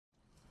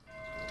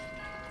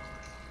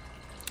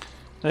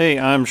Hey,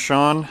 I'm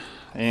Sean,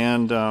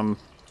 and I'm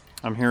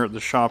here at the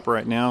shop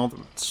right now.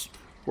 It's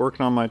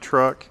working on my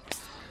truck.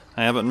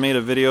 I haven't made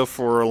a video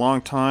for a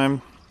long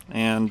time,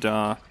 and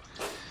I'm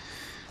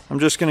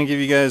just going to give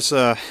you guys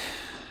kind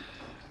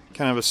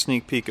of a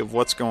sneak peek of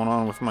what's going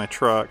on with my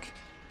truck.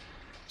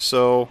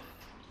 So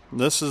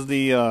this is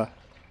the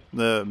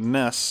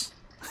mess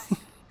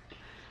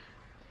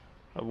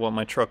of what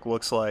my truck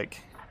looks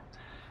like.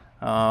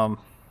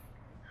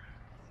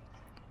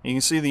 You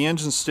can see the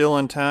engine's still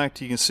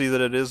intact. You can see that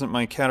it isn't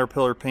my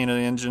Caterpillar painted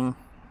engine.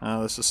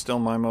 This is still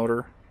my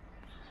motor.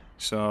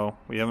 So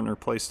we haven't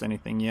replaced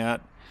anything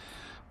yet.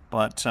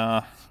 But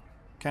kind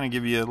of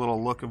give you a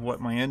little look of what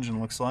my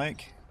engine looks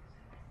like.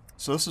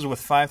 So this is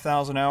with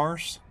 5,000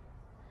 hours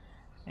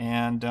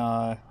and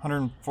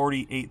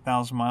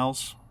 148,000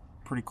 miles.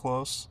 Pretty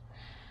close.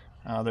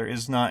 There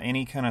is not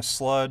any kind of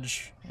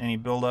sludge, any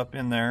buildup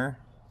in there.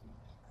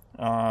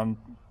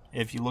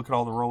 If you look at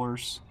all the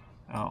rollers,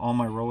 all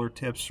my roller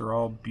tips are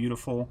all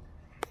beautiful.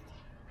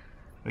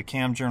 The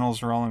cam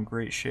journals are all in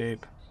great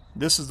shape.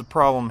 This is the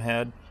problem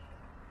head.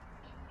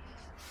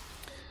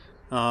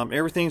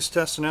 Everything's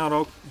testing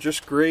out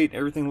just great.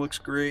 Everything looks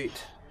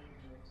great.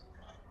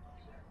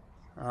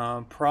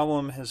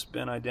 Problem has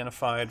been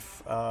identified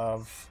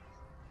of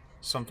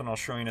something I'll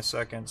show you in a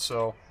second.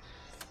 So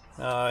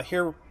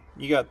here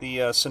you got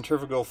the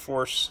centrifugal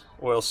force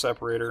oil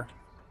separator.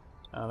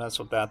 That's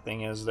what that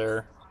thing is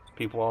there.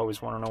 People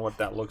always want to know what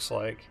that looks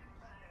like.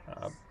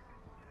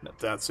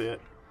 That's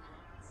it.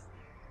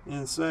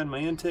 Inside my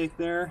intake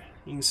there,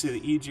 you can see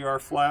the EGR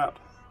flap.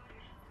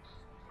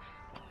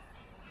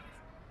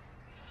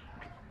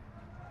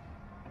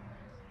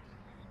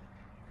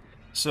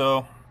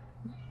 So,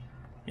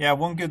 yeah,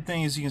 one good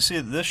thing is you can see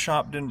that this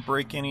shop didn't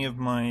break any of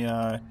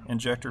my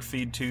injector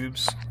feed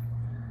tubes.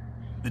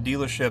 The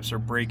dealerships are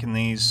breaking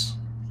these,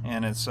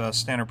 and it's a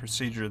standard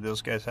procedure.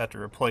 Those guys have to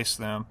replace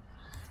them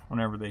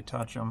whenever they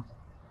touch them.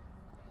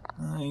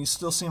 You can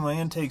still see my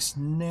intake's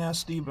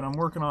nasty, but I'm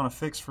working on a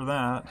fix for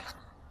that.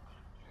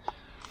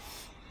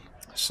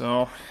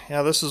 So,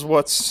 yeah, this is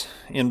what's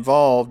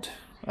involved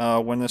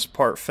when this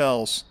part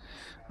fails.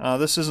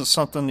 This isn't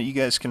something that you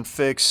guys can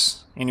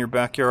fix in your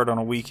backyard on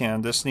a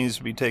weekend. This needs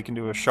to be taken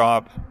to a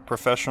shop,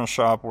 professional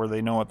shop, where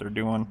they know what they're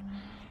doing.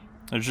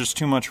 There's just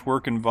too much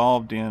work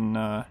involved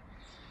in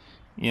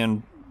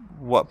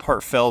what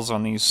part fails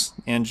on these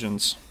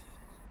engines.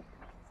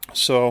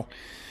 So,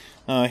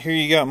 here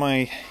you got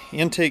my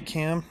intake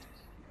cam,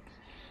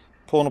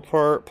 pulling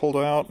apart, pulled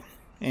out,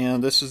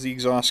 and this is the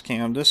exhaust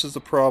cam. This is the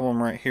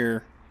problem right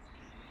here.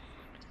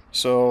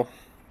 So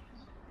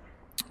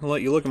I'll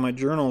let you look at my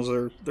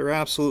journals. They're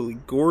absolutely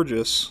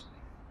gorgeous.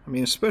 I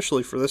mean,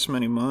 especially for this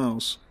many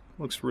miles.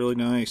 Looks really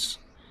nice.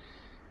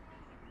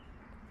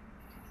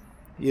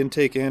 The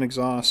intake and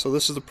exhaust. So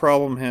this is the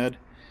problem head.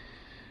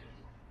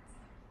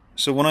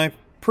 So when I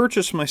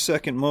purchased my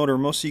second motor,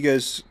 most of you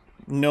guys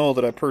know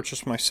that I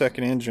purchased my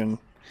second engine,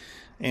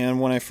 and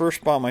when I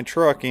first bought my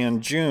truck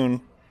in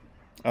June,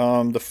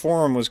 the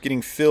forum was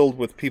getting filled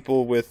with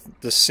people with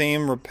the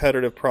same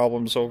repetitive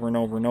problems over and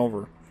over and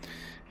over.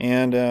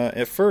 And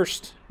at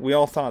first we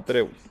all thought that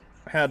it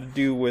had to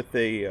do with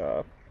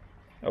a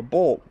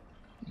bolt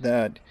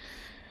that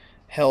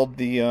held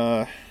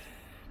the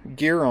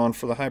gear on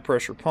for the high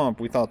pressure pump.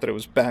 We thought that it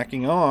was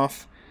backing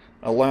off,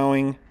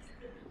 allowing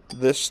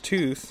this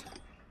tooth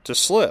to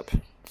slip,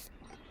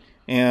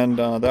 and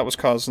that was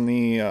causing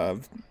the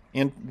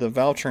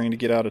valve train to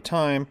get out of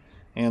time,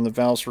 and the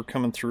valves were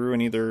coming through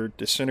and either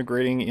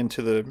disintegrating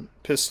into the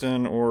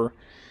piston or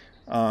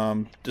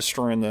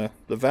destroying the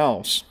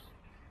valves.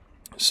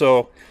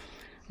 So,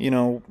 you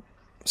know,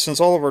 since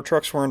all of our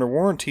trucks were under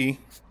warranty,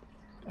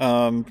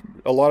 a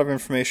lot of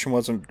information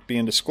wasn't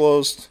being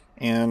disclosed,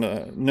 and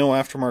no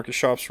aftermarket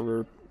shops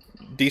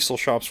diesel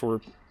shops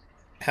were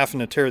having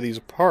to tear these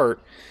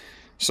apart,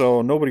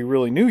 so nobody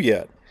really knew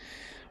yet.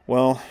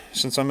 Well,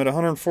 since I'm at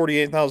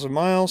 148,000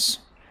 miles,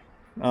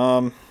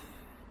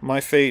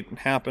 my fate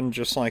happened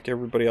just like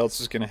everybody else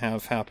is going to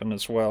have happen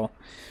as well.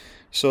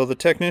 So the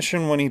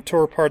technician, when he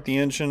tore apart the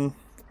engine,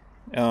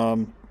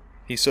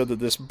 he said that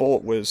this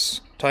bolt was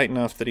tight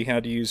enough that he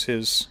had to use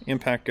his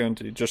impact gun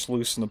to just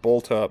loosen the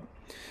bolt up.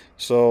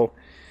 So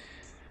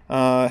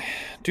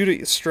due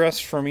to stress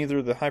from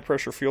either the high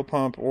pressure fuel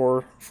pump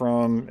or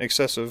from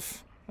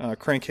excessive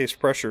crankcase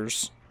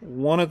pressures,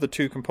 one of the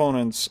two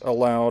components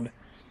allowed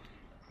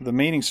the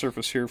mating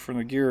surface here from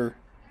the gear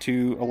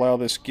to allow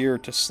this gear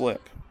to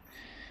slip.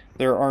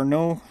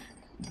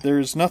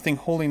 There's nothing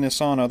holding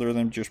this on other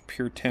than just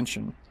pure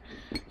tension.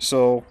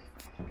 So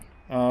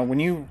when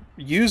you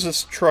use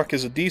this truck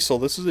as a diesel,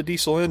 this is a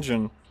diesel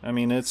engine. I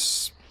mean,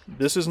 this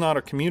is not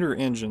a commuter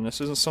engine.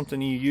 This isn't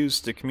something you use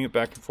to commute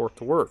back and forth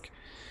to work.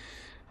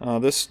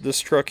 This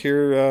truck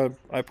here,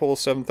 I pull a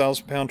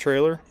 7,000 pound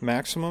trailer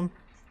maximum,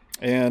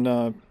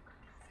 and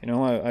you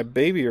know, I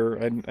baby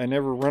her. I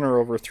never run her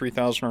over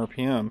 3,000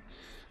 RPM.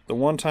 The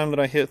one time that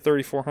I hit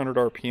 3,400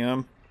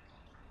 RPM,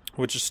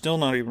 which is still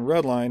not even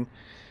redline,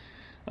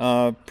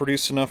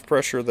 produced enough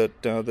pressure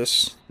that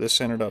this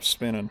ended up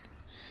spinning.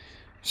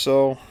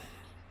 So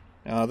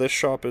This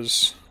shop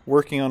is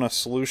working on a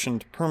solution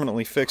to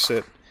permanently fix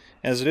it.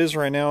 As it is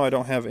right now, I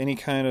don't have any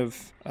kind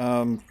of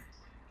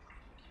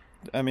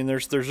I mean,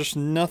 there's just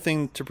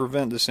nothing to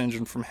prevent this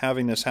engine from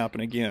having this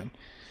happen again.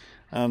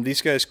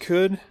 These guys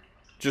could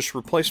just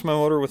replace my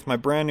motor with my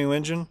brand new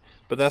engine,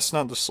 but that's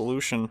not the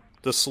solution.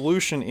 The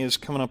solution is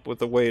coming up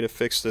with a way to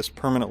fix this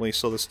permanently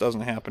so this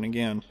doesn't happen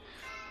again.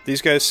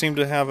 These guys seem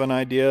to have an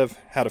idea of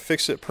how to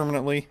fix it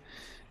permanently.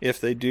 If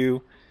they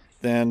do,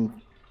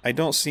 then I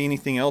don't see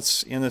anything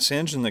else in this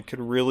engine that could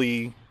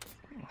really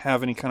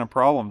have any kind of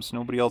problems.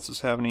 Nobody else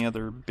is having any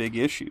other big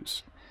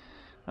issues.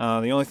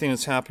 The only thing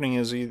that's happening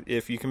is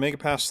if you can make it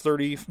past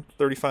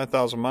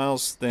 35,000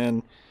 miles,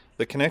 then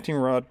the connecting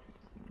rod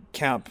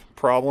cap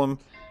problem,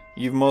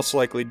 you've most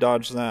likely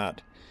dodged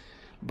that.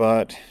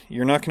 But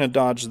you're not going to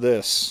dodge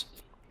this.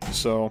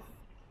 So,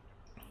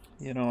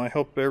 you know, I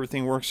hope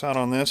everything works out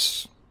on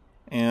this.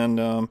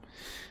 And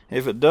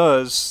if it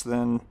does,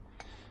 then,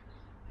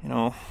 you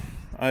know,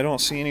 I don't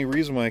see any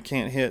reason why I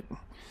can't hit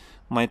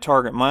my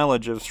target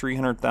mileage of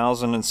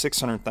 300,000 and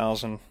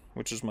 600,000,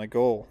 which is my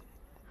goal.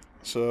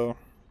 So,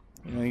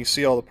 you know, you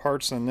see all the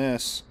parts in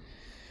this.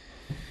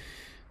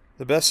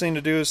 The best thing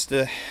to do is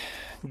to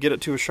get it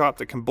to a shop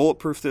that can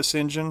bulletproof this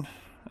engine.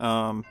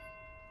 You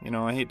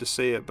know, I hate to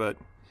say it, but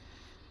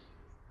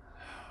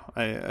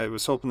I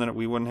was hoping that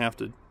we wouldn't have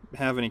to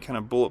have any kind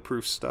of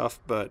bulletproof stuff,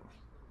 but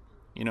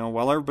you know,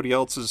 while everybody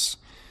else is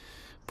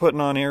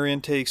putting on air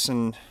intakes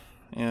and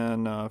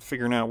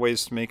figuring out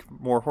ways to make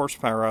more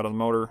horsepower out of the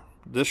motor,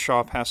 this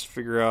shop has to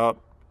figure out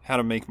how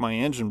to make my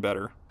engine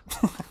better.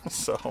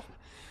 So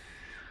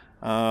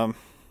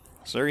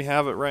there you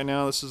have it right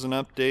now. This is an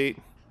update.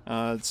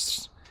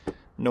 It's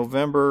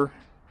November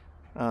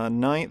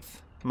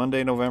 9th,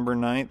 Monday, November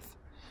 9th,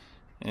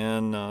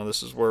 and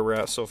this is where we're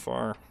at so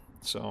far.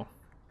 So,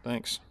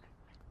 thanks.